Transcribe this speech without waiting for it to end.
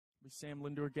Sam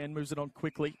Linder again moves it on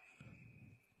quickly.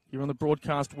 Here on the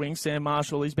broadcast wing, Sam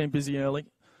Marshall, he's been busy early.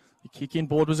 The kick in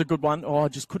board was a good one. Oh,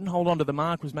 just couldn't hold on to the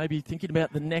mark. Was maybe thinking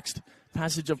about the next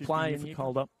passage of play. And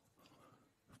Calder.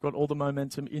 We've got all the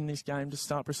momentum in this game to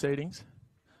start proceedings.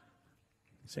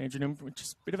 Sandringham,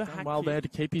 just a bit of a hack while there to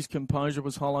keep his composure,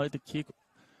 was hollow. The kick,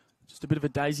 just a bit of a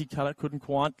daisy cutter, couldn't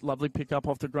quite. Lovely pick up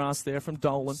off the grass there from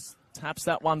Dolan. Taps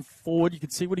that one forward. You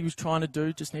could see what he was trying to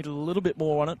do. Just needed a little bit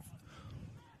more on it.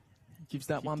 Gives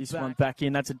that one back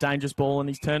in. That's a dangerous ball, and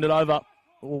he's turned it over.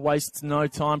 Wastes no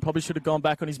time. Probably should have gone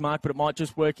back on his mark, but it might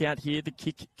just work out here. The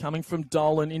kick coming from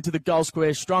Dolan into the goal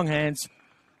square. Strong hands.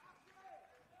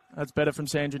 That's better from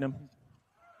Sandringham.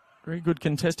 Very good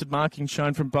contested marking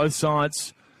shown from both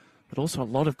sides, but also a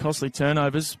lot of costly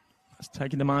turnovers.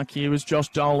 Taking the mark here was Josh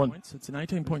Dolan. It's an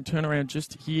 18-point turnaround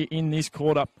just here in this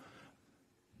quarter.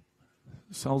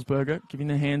 Salzberger giving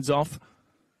the hands off.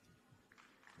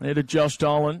 There to Josh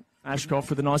Dolan. Ashcroft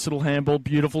with a nice little handball.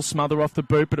 Beautiful smother off the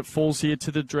boot, but it falls here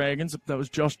to the Dragons. That was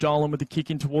Josh Dolan with the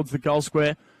kick in towards the goal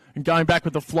square. And going back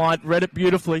with the flight. Read it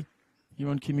beautifully. Here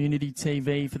on Community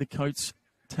TV for the Coates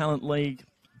Talent League.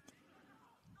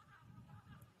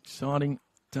 Exciting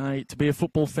day to be a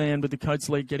football fan with the Coates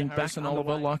League getting back. And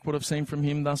Oliver, like what I've seen from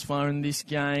him thus far in this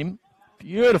game.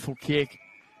 Beautiful kick.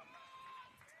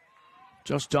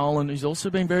 Josh Dolan, who's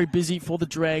also been very busy for the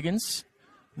Dragons.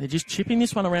 They're just chipping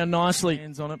this one around nicely.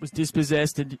 Hands on it, was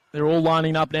dispossessed, and they're all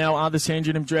lining up now. Are the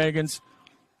Sandringham Dragons?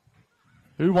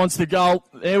 Who wants the goal?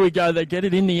 There we go. They get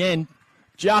it in the end.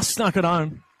 Just snuck it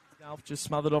home. Just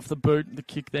smothered off the boot. The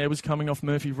kick there was coming off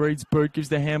Murphy Reed's boot. Gives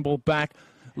the handball back.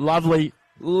 Lovely,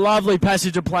 lovely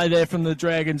passage of play there from the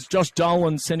Dragons. Josh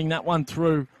Dolan sending that one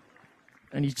through.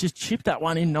 And he's just chipped that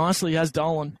one in nicely, has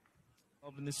Dolan.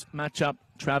 In this matchup,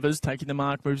 Travers taking the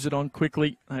mark, moves it on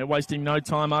quickly. They're wasting no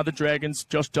time, are the Dragons.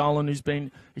 Josh Dolan, who's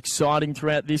been exciting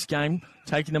throughout this game,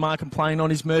 taking the mark and playing on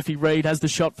his Murphy Reed, has the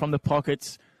shot from the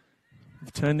pockets.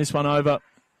 We've turned this one over.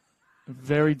 A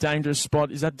very dangerous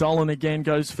spot. Is that Dolan again?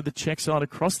 Goes for the check side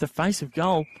across the face of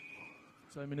goal.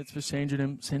 So minutes for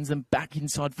Sandringham, sends them back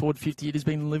inside forward 50. It has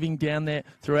been living down there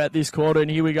throughout this quarter,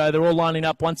 and here we go. They're all lining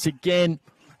up once again.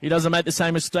 He doesn't make the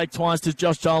same mistake twice as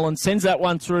Josh Dolan. Sends that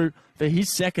one through for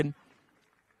his second.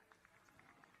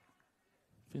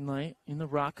 Finlay in the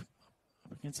ruck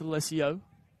up against Alessio.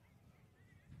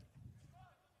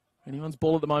 Anyone's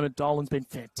ball at the moment. Dolan's been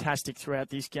fantastic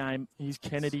throughout this game. Here's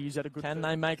Kennedy, who's had a good... Can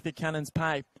they make the Cannons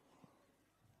pay?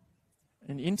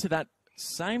 And into that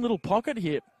same little pocket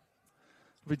here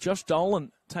with Josh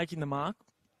Dolan taking the mark.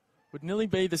 Would nearly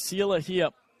be the sealer here.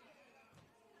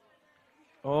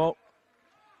 Oh,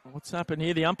 what's happened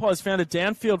here? The umpire's found a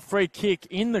downfield free kick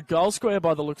in the goal square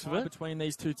by the looks of it between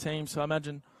these two teams. So I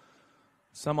imagine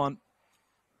someone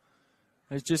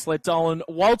has just let Dolan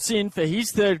waltz in for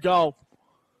his third goal.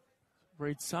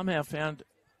 Reed somehow found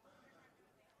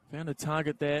a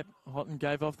target there. Houghton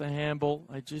gave off the handball.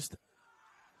 The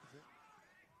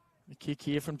kick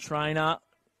here from Trainer.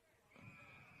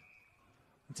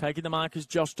 And taking the mark is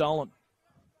Josh Dolan.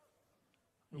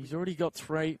 He's already got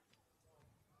 3.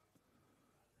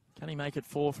 Can he make it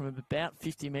 4 from about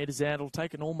 50 metres out? It'll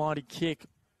take an almighty kick.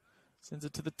 Sends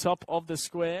it to the top of the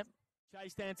square.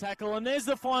 Chase down tackle, and there's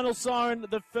the final siren.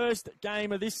 The first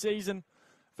game of this season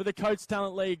for the Coates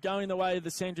Talent League going the way of the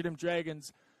Sandringham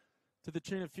Dragons to the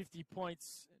tune of 50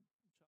 points.